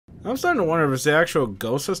I'm starting to wonder if it's the actual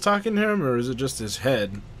ghost that's talking to him, or is it just his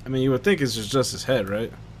head? I mean, you would think it's just his head,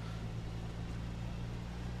 right?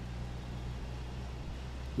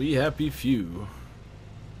 We happy few.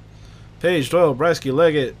 Page, Doyle, Bresky,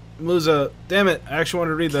 Leggett, Musa. Damn it, I actually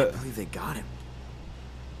wanted to read that. I can't believe they got him.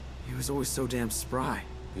 He was always so damn spry.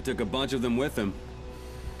 He took a bunch of them with him.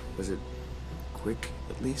 Was it quick,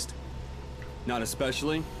 at least? Not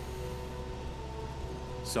especially.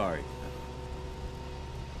 Sorry.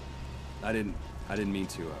 I didn't mean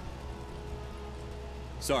to.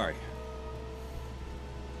 Sorry.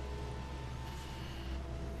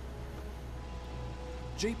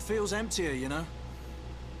 Jeep feels emptier, you know?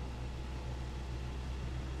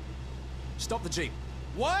 Stop the Jeep.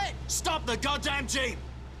 What? Stop the goddamn Jeep!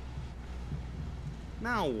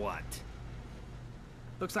 Now what?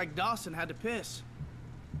 Looks like Dawson had to piss.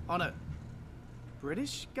 On a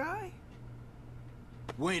British guy?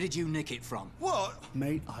 Where did you nick it from? What?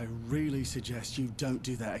 Mate, I really suggest you don't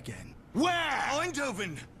do that again. Where?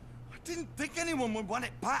 Eindhoven. I didn't think anyone would want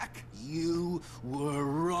it back. You were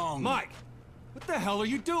wrong. Mike, what the hell are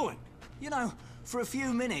you doing? You know, for a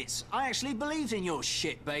few minutes, I actually believed in your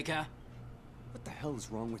shit, Baker. What the hell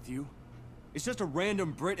is wrong with you? It's just a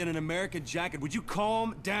random Brit in an American jacket. Would you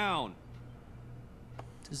calm down?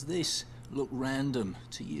 Does this look random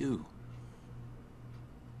to you?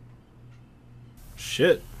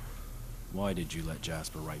 Shit. Why did you let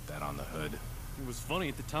Jasper write that on the hood? It was funny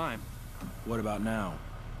at the time. What about now?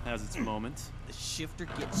 Has its moments. The shifter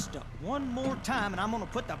gets stuck one more time and I'm gonna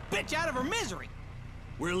put the bitch out of her misery.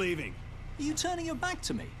 We're leaving. Are you turning your back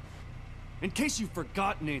to me? In case you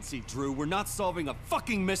forgot, Nancy Drew, we're not solving a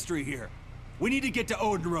fucking mystery here. We need to get to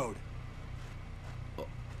Odin Road.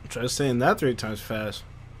 Try saying that 3 times fast.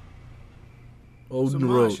 Odin So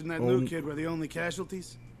Road. Mosh and that new kid were the only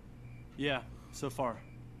casualties? Yeah, so far.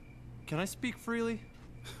 Can I speak freely?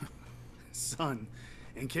 Son,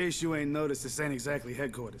 in case you ain't noticed, this ain't exactly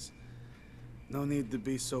headquarters. No need to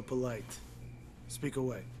be so polite. Speak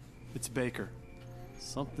away. It's Baker.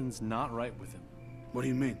 Something's not right with him. What do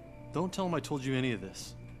you mean? Don't tell him I told you any of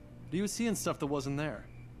this. But he was seeing stuff that wasn't there.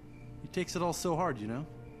 He takes it all so hard, you know?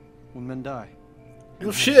 When men die.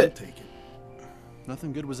 Oh shit. Take it.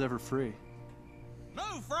 Nothing good was ever free.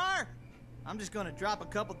 Move, Friar! I'm just gonna drop a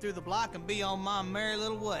couple through the block and be on my merry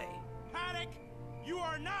little way. Paddock, you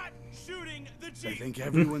are not shooting the I Jeep. think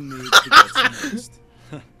everyone needs to get some rest.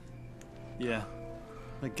 Yeah,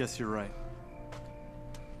 I guess you're right.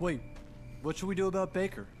 Wait, what should we do about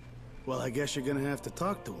Baker? Well, I guess you're gonna have to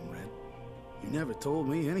talk to him, Red. You never told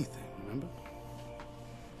me anything, remember?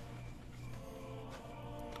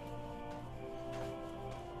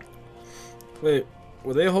 Wait,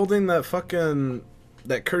 were they holding that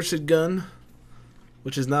that cursed gun?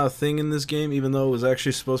 Which is now a thing in this game, even though it was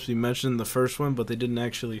actually supposed to be mentioned in the first one, but they didn't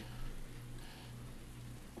actually.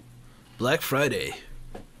 Black Friday.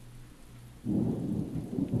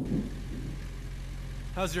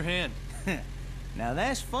 How's your hand? Now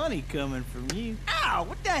that's funny coming from you. Ow!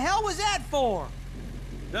 What the hell was that for?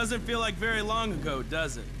 Doesn't feel like very long ago,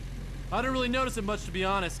 does it? I didn't really notice it much, to be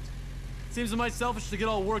honest. Seems a mite selfish to get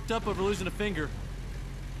all worked up over losing a finger.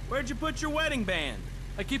 Where'd you put your wedding band?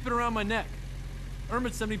 I keep it around my neck.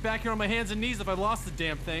 Ermit sent me back here on my hands and knees if I lost the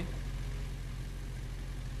damn thing.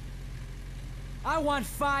 I want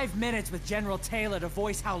 5 minutes with General Taylor to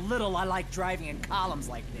voice how little I like driving in columns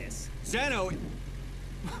like this. Zeno!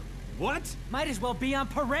 What? Might as well be on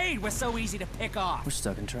parade, we're so easy to pick off. We're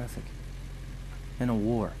stuck in traffic. In a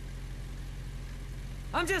war.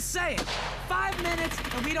 I'm just saying, 5 minutes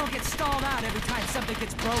and we don't get stalled out every time something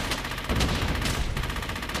gets broken.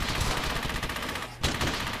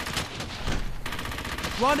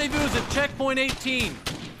 Rendezvous is at checkpoint 18.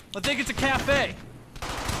 I think it's a cafe.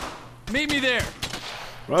 Meet me there.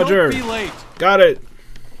 Roger. Don't be late. Got it.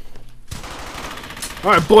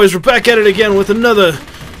 Alright, boys, we're back at it again with another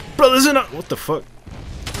Brothers in Arms. What the fuck?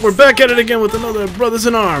 We're back at it again with another Brothers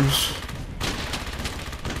in Arms.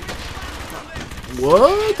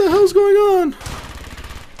 What the hell's going on?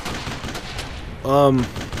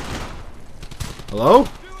 Hello?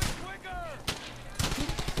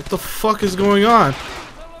 What the fuck is going on?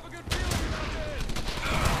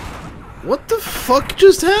 What the fuck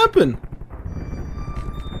just happened?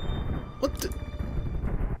 What the...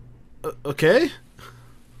 okay.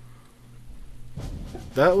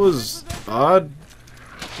 That was odd.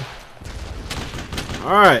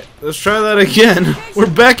 Alright, let's try that again. We're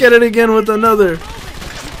back at it again with another.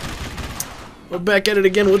 We're back at it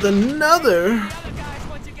again with another.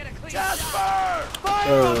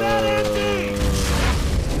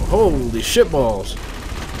 Holy shitballs.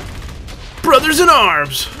 Brothers in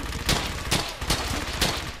Arms.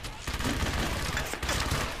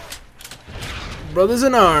 Brothers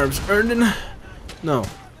in Arms, Erden. No.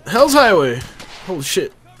 Hell's Highway. Holy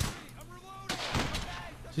shit. Did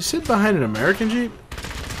you sit behind an American Jeep?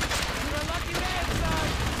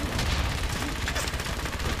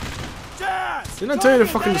 Didn't I tell you to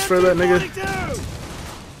fucking destroy that nigga?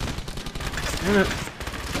 Damn it.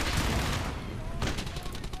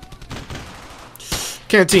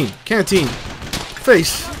 Canteen. Canteen.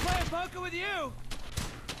 Face.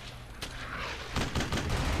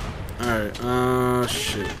 Alright,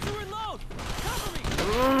 shit.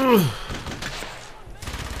 Ugh.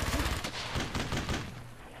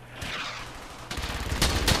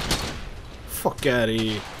 Fuck out of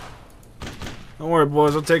here. Don't worry,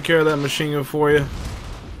 boys. I'll take care of that machine gun for you.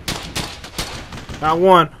 Got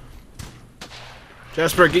one.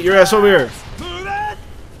 Jasper, get your ass over here.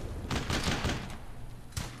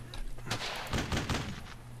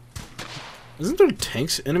 Isn't there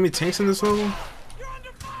tanks, enemy tanks in this level?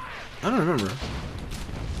 I don't remember.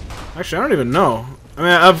 Actually, I don't even know. I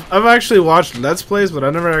mean, I've actually watched Let's Plays, but I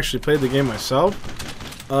never actually played the game myself.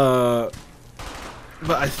 But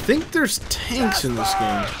I think there's tanks in this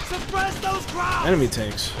game. Enemy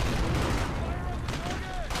tanks.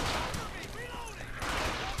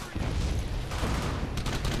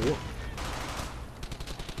 Whoa.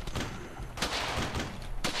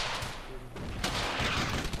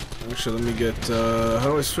 Actually, let me get, how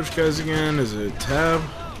do I switch guys again? Is it tab?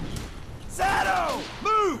 Sato!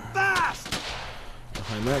 Move fast!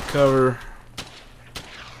 Behind that cover.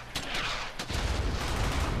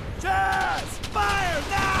 Jazz! Fire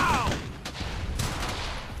now!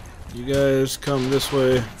 You guys come this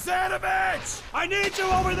way. Satovich! I need you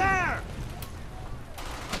over there!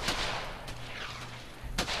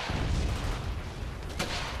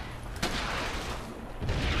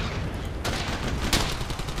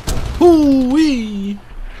 Hoo-wee!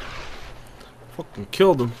 Fucking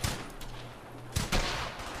killed him.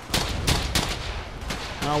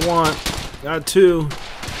 Got one. Got two.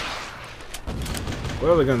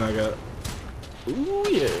 What other gun I got? Ooh,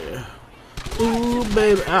 yeah. Ooh,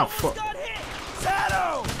 baby. Ow, fuck.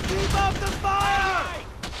 Sato! Keep up the fire!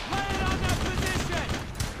 Land on that position!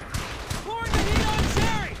 Pouring the heat on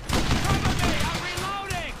Cherry! Cover me! I'm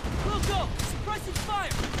reloading! We'll go! Suppressing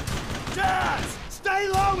fire! Jazz! Stay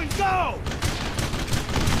low and go!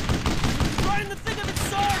 Right in the thick of it,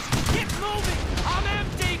 Sarge! Keep moving! I'm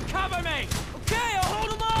empty! Cover me! Okay, I'll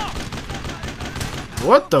hold them off!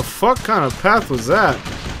 What the fuck kind of path was that?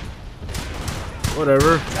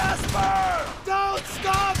 Whatever. Jasper! Don't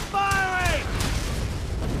stop firing!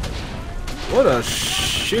 What a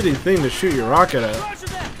shitty thing to shoot your rocket at. Roger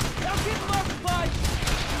that! I'll keep them occupied!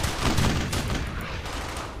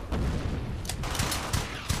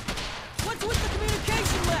 What's with the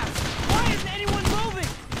communication labs? Why isn't anyone moving?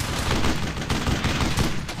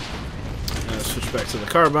 Switch back to the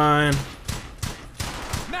carbine.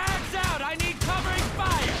 Mags out! I need covering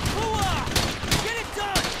fire! Hooah! Get it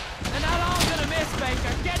done! They're not all gonna miss,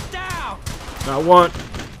 Baker! Get down! Got one.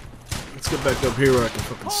 Let's get back up here where I can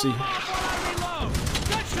fucking see.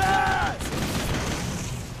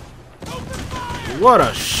 What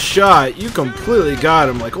a shot! You completely got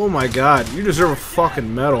him. Like, oh my god, you deserve a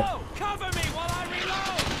fucking medal. Cover me while I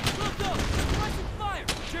reload! Look, fire!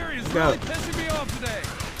 Jerry is really pissing me off today!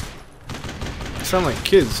 You sound like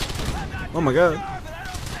kids. Oh my god.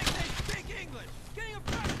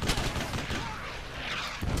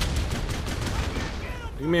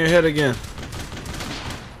 Give me your head again.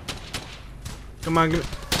 Come on, give me.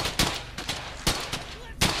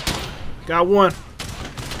 Got one.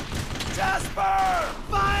 Jasper!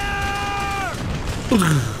 Fire!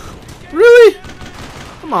 Really?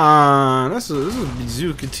 Come on. This is a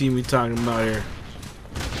bazooka team we talking about here.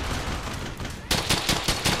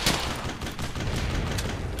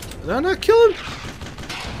 Did I not kill him?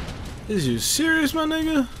 Is you serious, my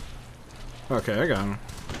nigga? Okay, I got him.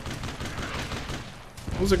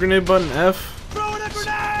 What was the grenade button? F? Throw in a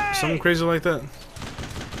grenade! Something crazy like that.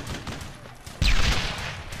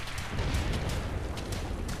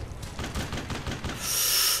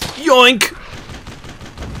 Yoink!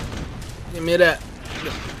 Give me that.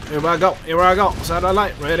 Here I go. Here I go.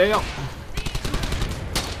 Satellite. Ready to go.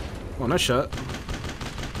 Oh, nice shot.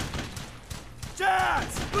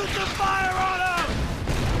 Jazz! Put the fire on him!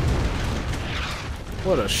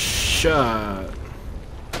 What a shot.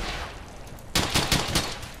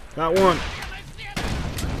 Got one.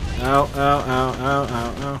 Ow, ow, ow, ow,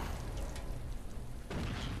 ow, ow.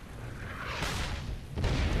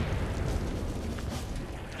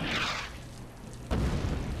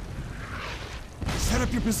 Set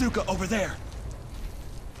up your bazooka over there.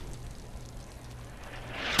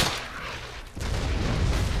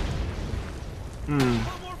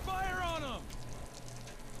 Put more fire on them.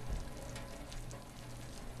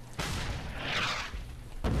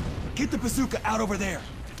 Get the bazooka out over there.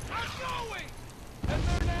 I'm going. And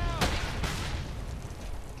they're now.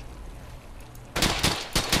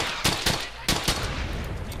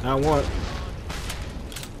 Now what?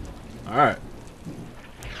 Alright.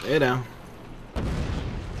 Stay down.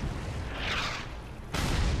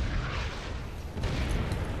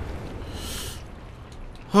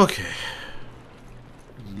 Okay.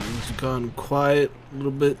 It's gone quiet a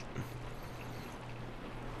little bit.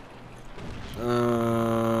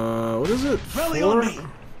 What is it? Rally on me.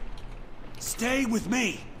 Stay with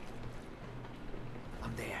me.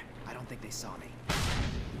 I'm there. I don't think they saw me.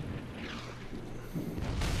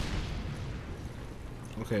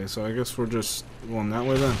 Okay, so I guess we're just going that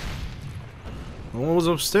way then. And what was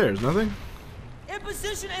upstairs? Nothing? In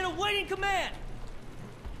position and awaiting command.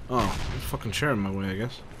 Oh, there's a fucking chair in my way, I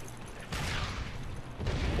guess.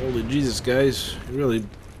 Holy Jesus, guys. You're really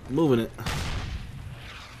moving it.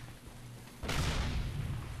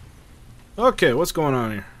 Okay, what's going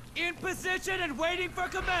on here? In position and waiting for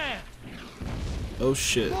command. Oh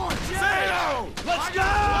shit. Zeno! Let's go!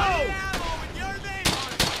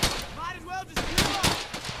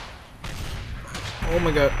 Oh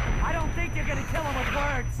my god. I don't think you're gonna kill him with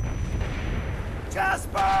words.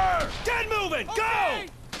 Jasper! Get moving! Go!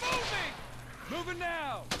 Moving! Moving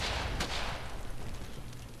now!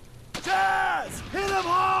 Jazz! Hit him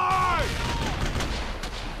hard!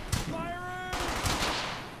 Firing!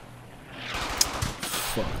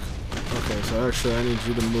 Fuck. Okay, so actually I need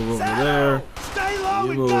you to move over there. Stay low You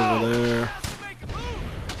and move go! over there.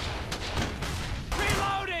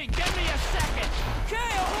 Reloading! Give me a second! Okay,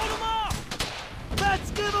 I'll hold him off! Let's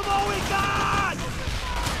give him all we got!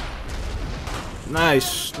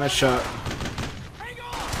 Nice. Nice shot. Hang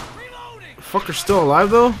on! Reloading! Fucker's still alive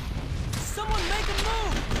though? Someone make a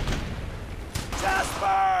move!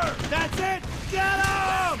 Jasper! That's it! Get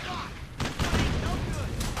him!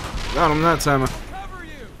 Got him that time. Cover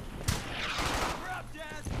you! We're up,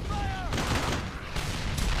 Jazz! Fire!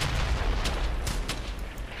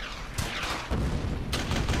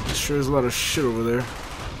 Sure is a lot of shit over there.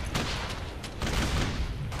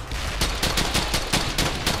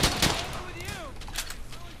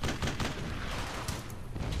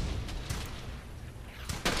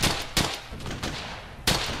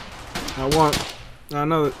 I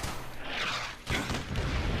know that.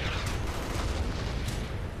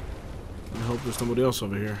 I hope there's somebody else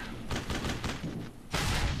over here.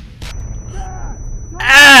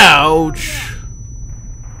 Ouch!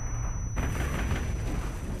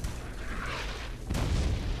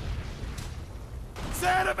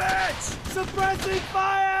 Sanovich! Suppressing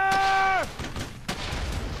fire!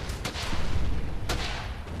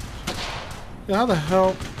 Yeah, how the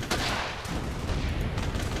hell?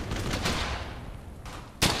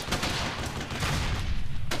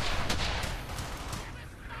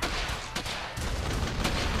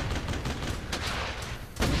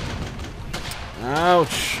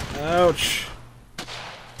 Ouch! Ouch!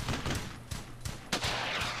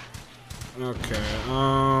 Okay,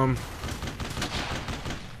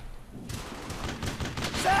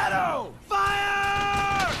 Shadow!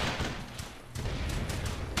 Fire!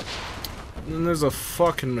 and there's a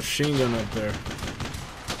fucking machine gun up there.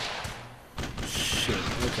 Shit,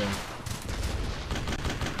 okay.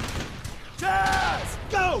 Jazz!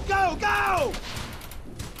 Go, go, go!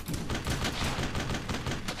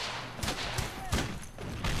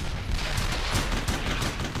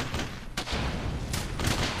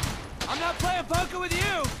 I'm not playing poker with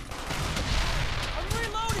you! I'm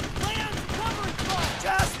reloading! Lay on some covering fire!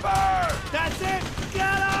 Jasper! That's it!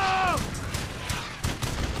 Get him!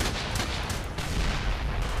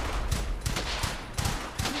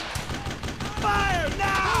 Fire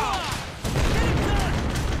now! Get it done!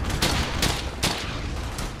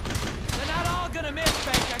 They're not all gonna miss,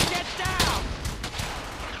 Baker! Get down!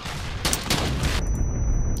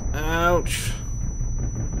 Ouch!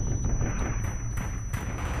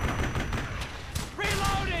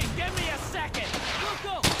 Reloading! Give me a second! Go,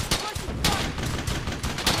 go! Press the button!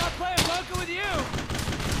 I'm not playing poker with you!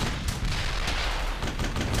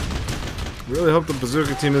 Really hope the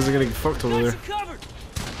bazooka team isn't gonna get fucked over Got there. you covered!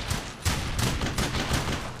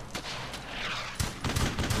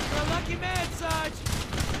 You're a lucky man, Sarge!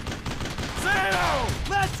 Zeno!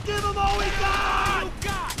 Let's give him all we got! You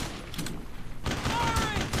got!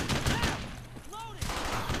 Firing! Now! Loading!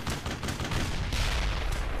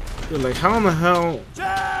 Dude, like, how in the hell?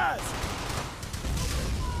 Jazz!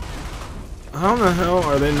 How in the hell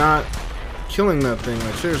are they not killing that thing?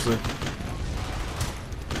 Like, seriously.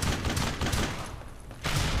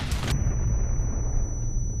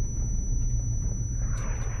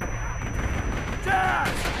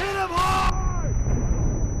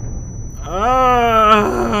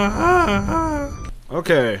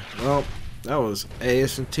 Okay, well, that was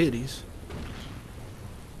ass and titties.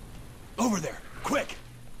 Over there, quick!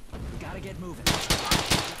 We gotta get moving.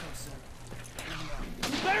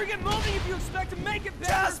 You better get moving if you expect to make it,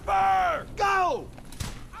 Jasper! Go!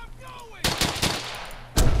 I'm going!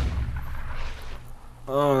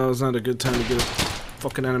 Oh, that was not a good time to get a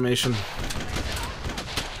fucking animation.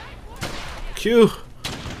 Q.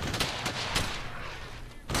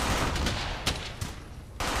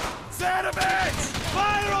 Sanovich!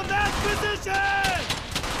 Fire on that position!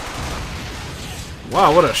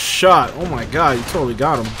 Wow, what a shot. Oh my god, you totally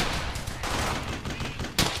got him.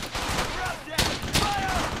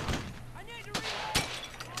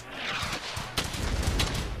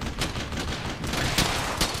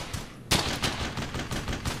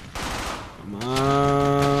 Come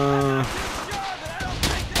on.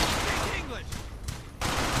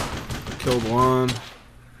 Killed one.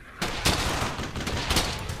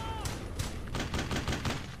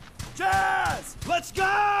 Jazz! Let's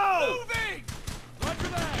go! Moving! Roger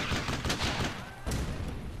that!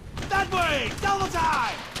 That way! Double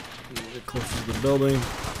time! Get closer to the building.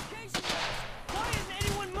 Why isn't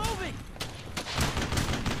anyone moving?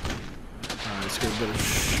 Alright, let's get a better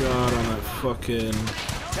shot on that fucking...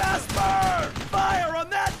 Jasper! Fire on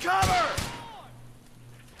that cover!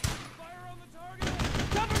 Fire on the target!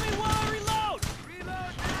 Cover me while I reload!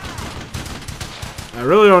 Reload now! I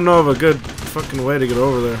really don't know of a good fucking way to get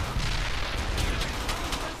over there.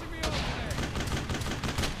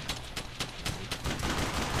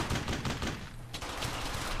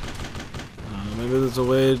 Maybe there's a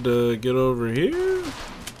way to get over here?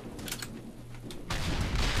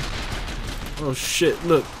 Oh shit,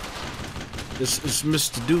 look. It's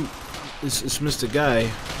Mr. Dude. It's Mr. Guy.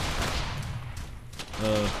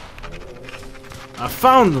 I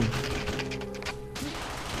found him!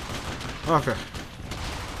 Okay.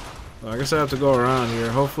 Well, I guess I have to go around here.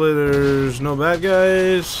 Hopefully there's no bad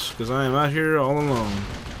guys, because I am out here all alone.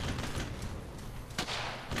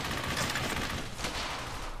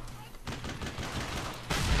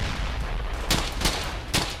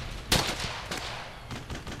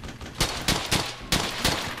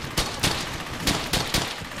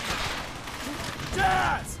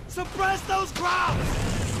 Jazz! Suppress those crowds!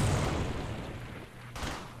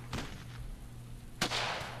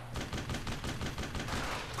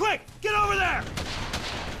 Quick! Get over there!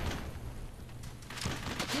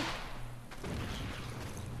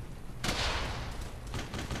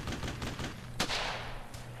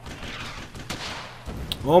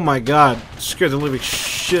 Oh my god, scared the living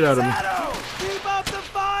shit out of me. Shadow! Keep up the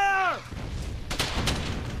fire!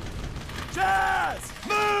 Jazz!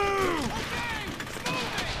 Move! Okay, it's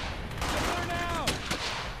moving! Get there now!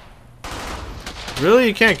 Really?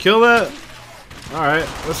 You can't kill that? Alright,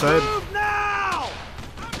 let's head. Move now!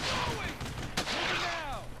 I'm going! Moving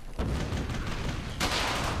now!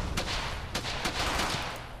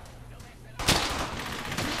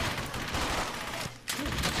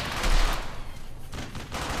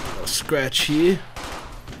 Scratch here.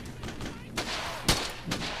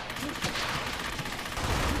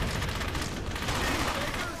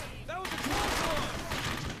 That was a close one!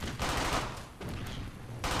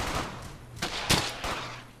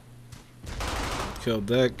 Killed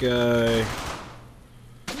that guy.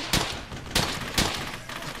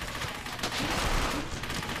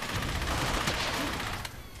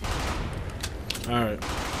 Alright.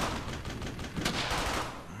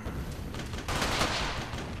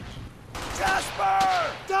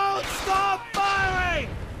 Jasper! Don't stop firing!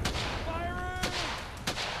 Firing!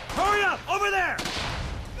 Hurry up! Over there!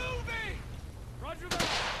 Moving! Roger that!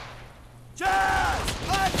 Jazz!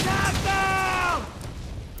 Attack them!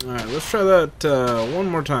 Alright, let's try that one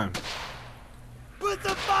more time. Put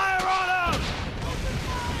the fire on them! Open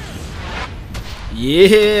fire!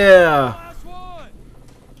 Yeah! Last one!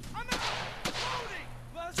 I'm out! Loading!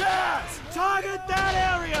 Jazz! Target that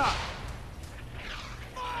area!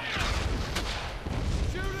 Fire!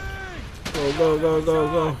 Shooting! Go, go, go, go,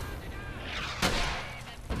 go.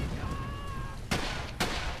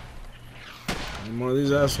 Any more of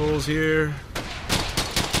these assholes here?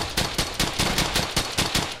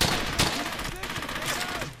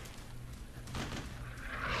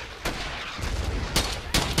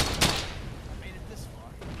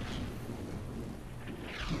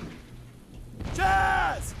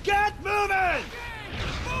 Jazz! Get moving!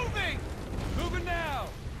 Moving! Moving now!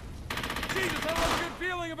 Jesus, I have a good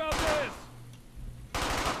feeling about this!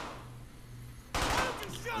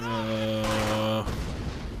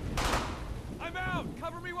 I'm out!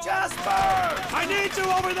 Cover me while Jasper! I need you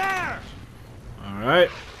over there! Alright.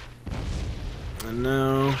 And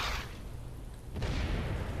now...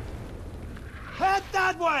 Hit the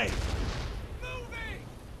that way! Moving!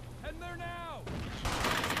 Heading there now!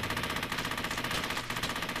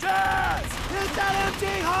 Jazz! Hit that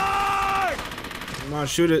empty hard! Come on,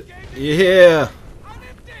 shoot it. Yeah. I'm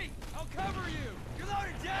empty! I'll cover you! You're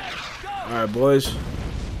loaded, Jazz! Go! Alright, boys.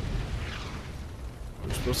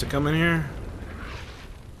 We're supposed to come in here?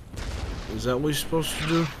 Is that what we're supposed to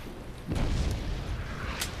do?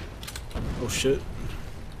 Oh shit.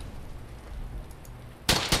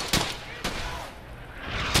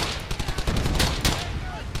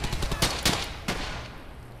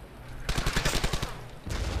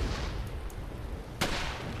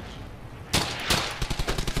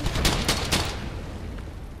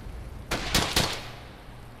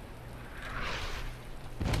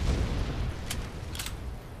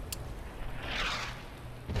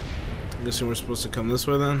 I'm guessing we're supposed to come this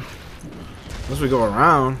way then? Unless we go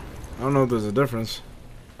around. I don't know if there's a difference.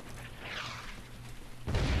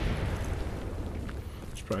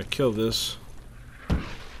 Let's probably kill this.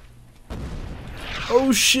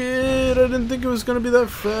 Oh shit! I didn't think it was gonna be that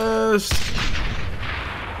fast.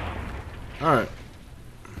 Alright.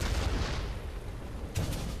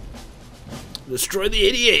 Destroy the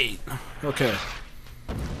 88! Okay.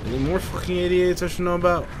 Any more fucking 88s I should know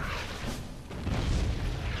about?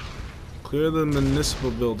 Clear the municipal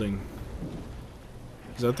building.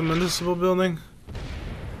 Is that the municipal building?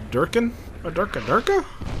 Durkin? Durka?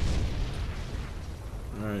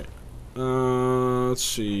 Alright. Let's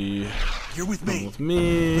see. You're with Come with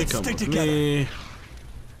me. Let's Come stick with together. me.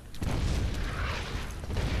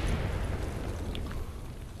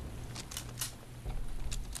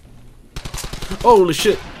 Holy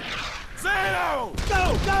shit. Zeno!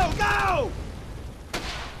 Go, go, go!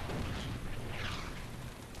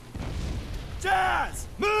 Jazz!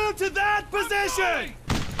 Move to that position!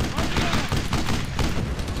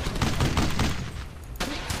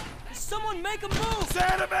 Someone make a move!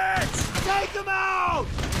 Sandovich! Take him out! A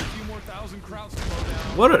few more thousand crowds to mow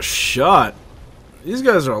down. What a shot. These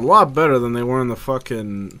guys are a lot better than they were in the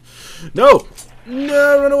fucking... No!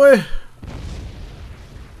 No, run away!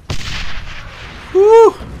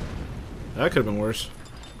 Woo! That could have been worse.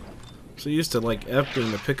 I'm so used to like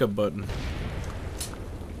F-ing the pickup button.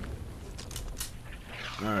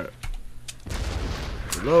 Alright.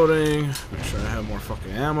 Reloading. Make sure I have more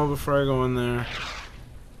fucking ammo before I go in there.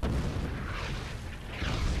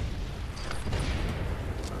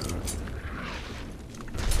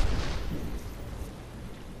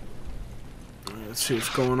 Let's see what's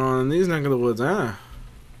going on in these neck of the woods, huh?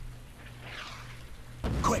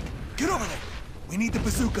 Quick, get over there! We need the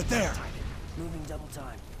bazooka there! Moving double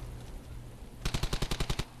time.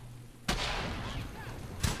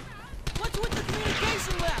 What's with the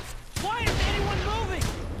communication labs? Why isn't anyone moving?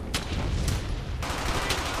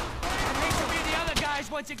 I hate to be the other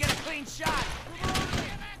guys once you get a clean shot.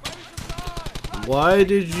 Why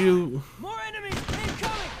did you... More enemies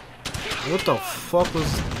incoming! What the fuck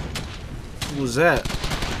was that?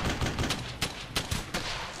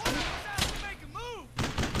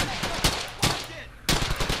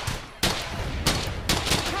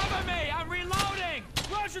 Cover me! I'm reloading!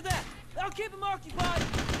 Roger that! I'll keep them occupied!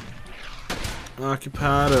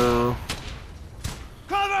 Occupado.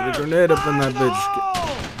 Cover! Put a grenade up in that Fire the bitch.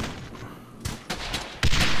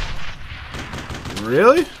 hole!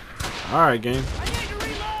 Really? Alright, gang. I need to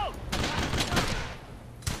reload!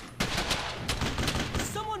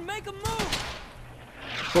 Someone make a move!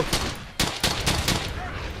 Look.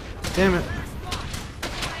 Damn it.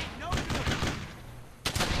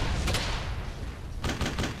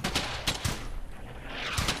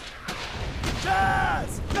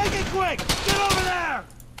 Jazz! Make it quick! Get over there!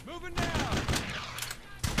 Moving now!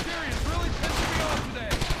 Jerry, it's really pissing me off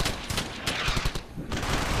today.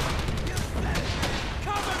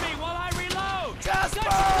 Cover me while I reload! Jasper!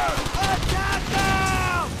 Attack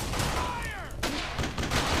them! Fire!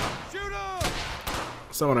 Shoot him!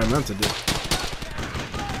 That's not what I meant to do.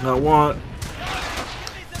 Not want.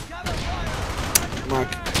 Come on.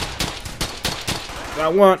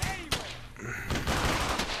 Got one.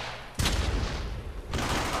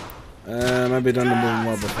 Might be done to move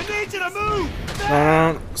more, but I need you to move!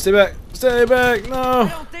 no, stay back, stay back, I no.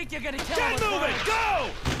 don't think you're gonna kill Get him. moving! Go!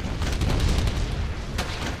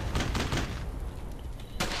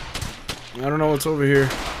 I don't know what's over here.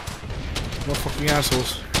 No fucking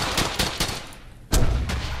assholes.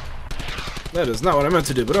 That is not what I meant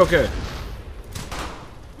to do, but okay.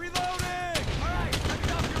 Reloading! Alright, let me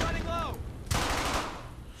know if you're running low.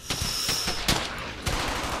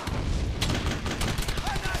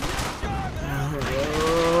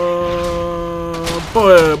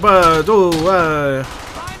 Boy,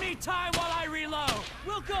 Buy me time while I reload.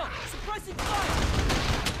 Wilco, suppressing fire.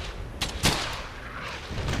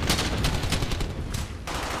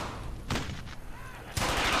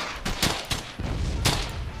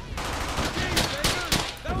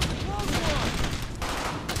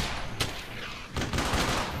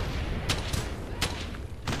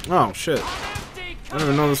 Oh shit. I didn't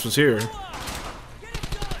even know this was here.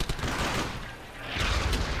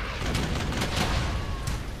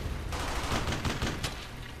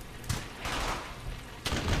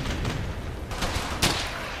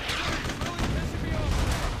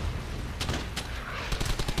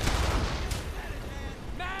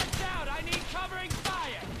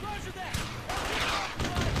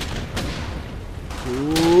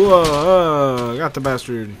 Whoa, got the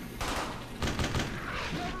bastard.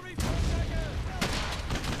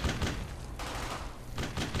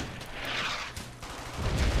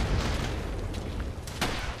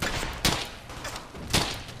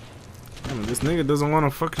 Damn, this nigga doesn't want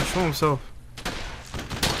to fucking show himself.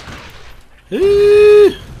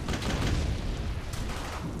 Eee!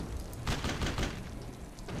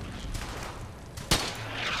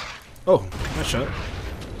 Oh, nice shot.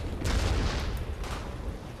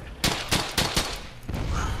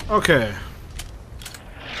 Okay.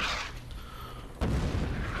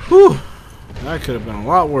 Whew. That could have been a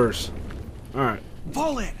lot worse. Alright.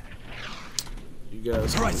 Fall in. You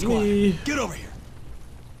guys All right, squad. Get over here.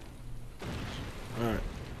 Alright.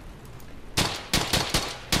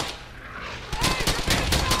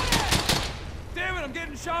 Damn it, I'm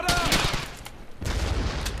getting shot up.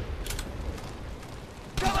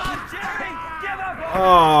 Come on, Jerry. Give up.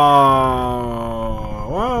 Oh,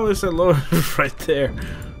 well, at least I loaded it right there.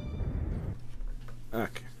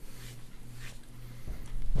 Okay.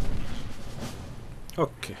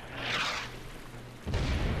 Okay.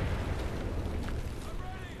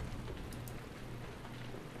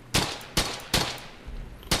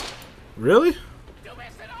 Really?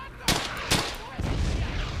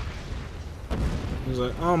 He's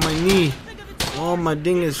like, oh my knee, oh my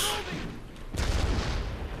dingus.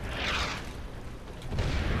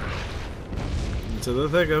 Into the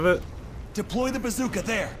thick of it. Deploy the bazooka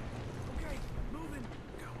there.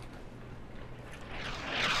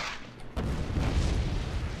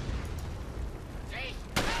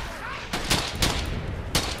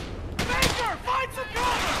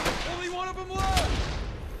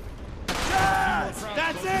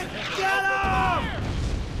 That's it! Get him!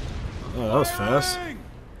 Oh, that was fast.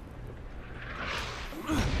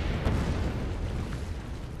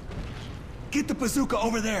 Get the bazooka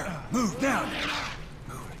over there. Move down.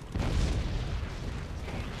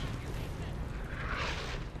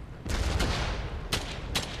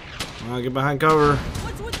 Get behind cover.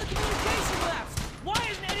 What's with the communication lapse? Why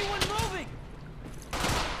isn't anyone moving?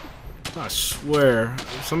 I swear,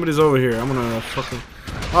 if somebody's over here, I'm gonna fucking.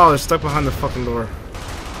 Oh, they're stuck behind the fucking door.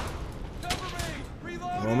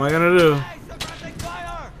 What am I gonna do?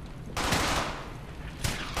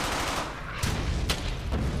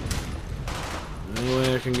 Any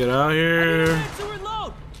way I can get out here?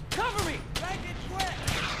 Cover me.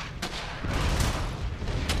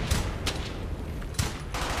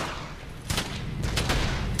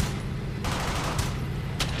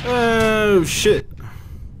 Oh shit!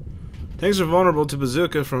 Tanks are vulnerable to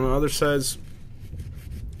bazooka from other sides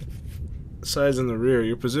in the rear.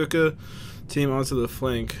 Your bazooka team onto the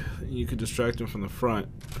flank. You could distract them from the front.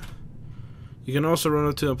 You can also run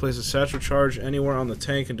up to and place a satchel charge anywhere on the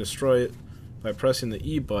tank and destroy it by pressing the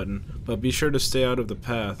E button, but be sure to stay out of the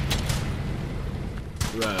path.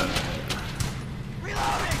 Right.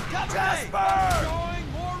 Reloading! Cover Jasper!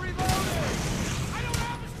 Going, more reloading! I don't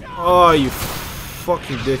have a shot! Oh, you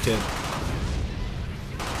fucking dickhead.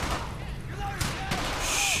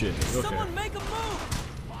 Shit, okay. Someone make a move!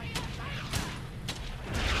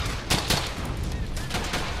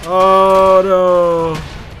 Oh no!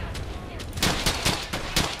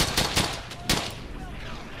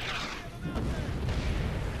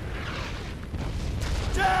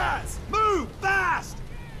 Jazz! Move! Fast!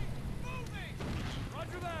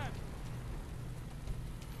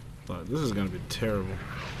 But this is gonna be terrible.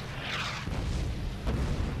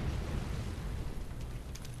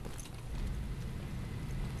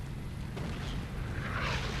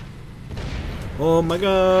 Oh my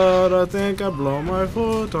god, I think I blow my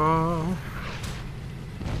foot off.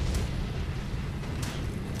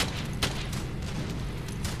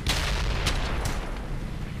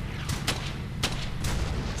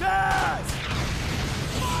 Jazz!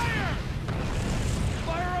 Fire!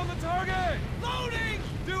 Fire on the target! Loading!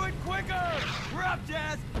 Do it quicker! We're up,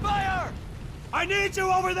 Jazz! Fire! I need you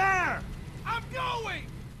over there! I'm going!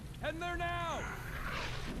 Heading there now!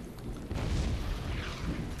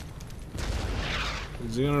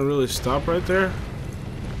 Is he gonna really stop right there?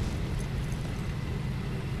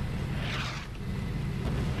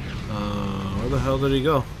 Where the hell did he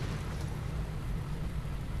go?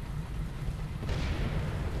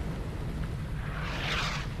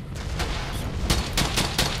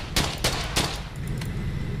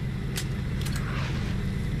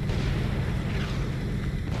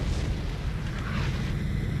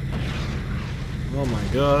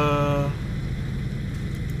 god.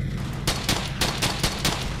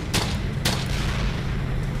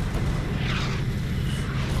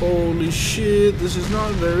 Holy shit, this is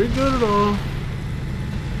not very good at all.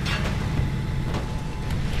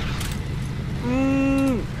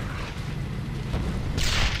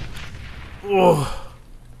 Oh.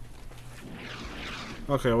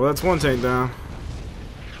 Okay, well that's one tank down.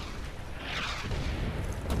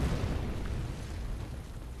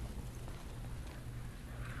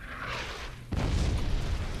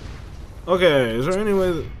 Okay, is there any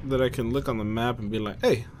way that I can look on the map and be like,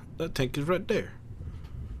 hey, that tank is right there?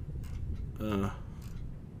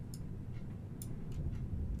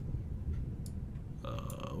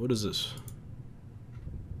 What is this?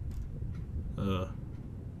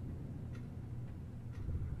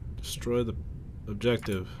 Destroy the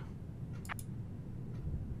objective.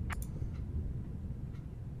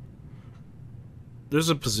 There's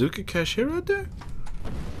a bazooka cache right there?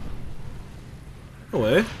 No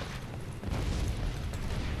way.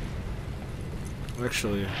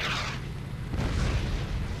 Actually.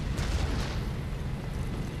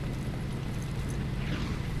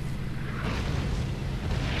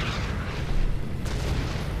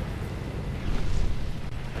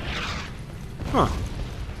 Huh.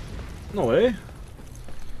 No way.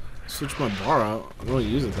 Switch my bar out. I don't really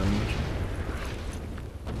use it that much.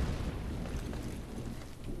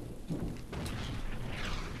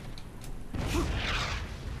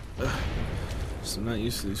 So I'm not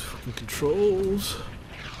used to these fucking controls.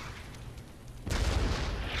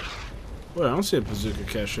 Wait, I don't see a bazooka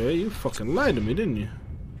cache. You fucking lied to me, didn't you?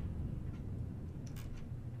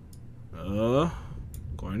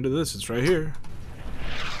 According to this, it's right here.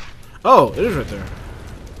 Oh, it is right there.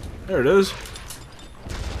 There it is.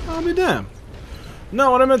 I'll be damned.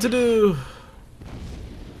 Not what I meant to do.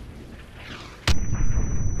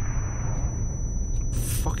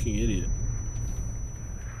 Fucking idiot.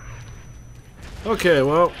 Okay,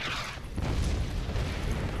 well.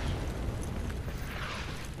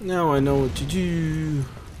 Now I know what to do.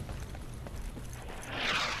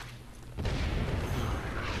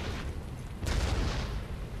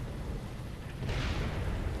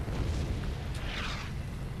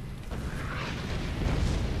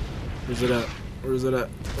 Where's it at? Where's it at?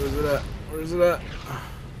 Where's it at? Where's it at?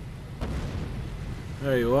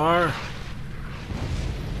 There you are.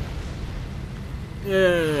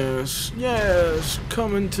 Yes, yes,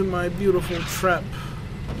 come into my beautiful trap.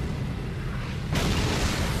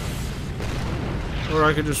 Or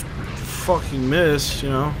I could just fucking miss, you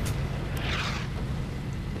know.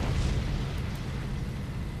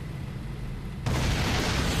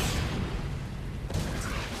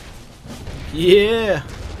 Yeah!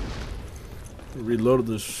 Reloaded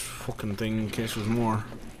this fucking thing in case there's more.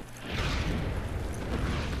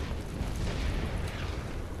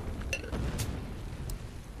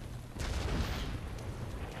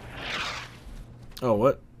 Oh,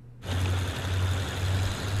 what?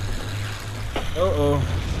 Uh-oh.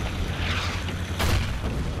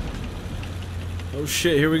 Oh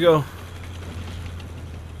shit, here we go.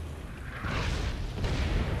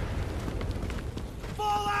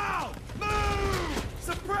 Fall out! Move!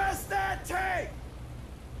 Suppress that tank!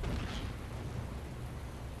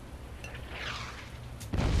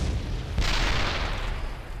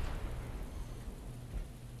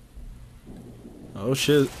 Oh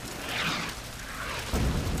shit.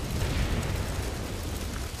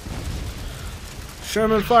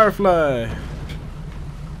 Sherman Firefly.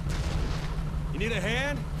 You need a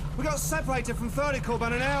hand? We got separated from vertical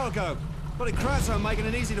about an hour ago. Bloody crowds aren't making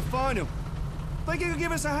it easy to find them. Think you could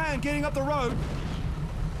give us a hand getting up the road?